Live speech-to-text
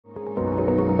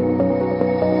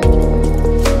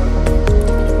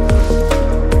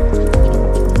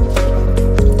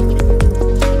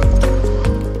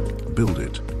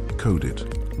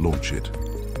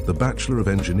Bachelor of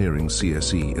Engineering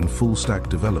CSE in Full Stack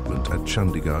Development at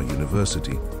Chandigarh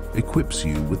University equips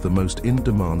you with the most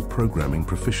in-demand programming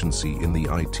proficiency in the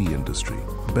IT industry.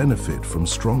 Benefit from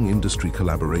strong industry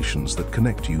collaborations that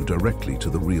connect you directly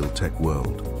to the real tech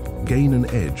world. Gain an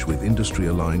edge with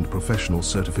industry-aligned professional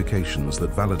certifications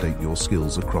that validate your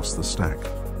skills across the stack.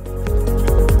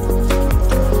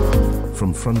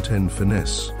 From front-end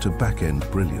finesse to back-end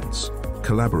brilliance,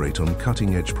 collaborate on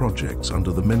cutting-edge projects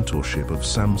under the mentorship of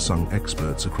Samsung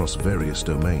experts across various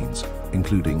domains,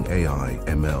 including AI,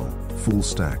 ML,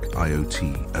 full-stack,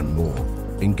 IoT, and more.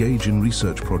 Engage in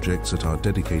research projects at our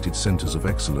dedicated centers of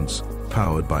excellence,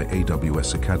 powered by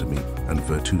AWS Academy and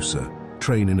Virtusa.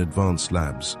 Train in advanced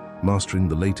labs, mastering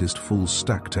the latest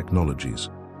full-stack technologies.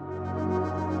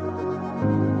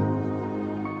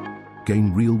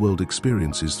 Gain real-world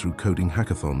experiences through coding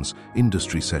hackathons,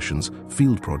 industry sessions,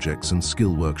 field projects, and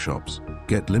skill workshops.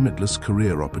 Get limitless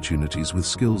career opportunities with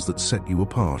skills that set you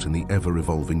apart in the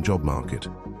ever-evolving job market.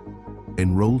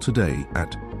 Enroll today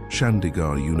at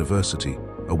Chandigarh University,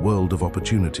 a world of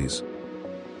opportunities.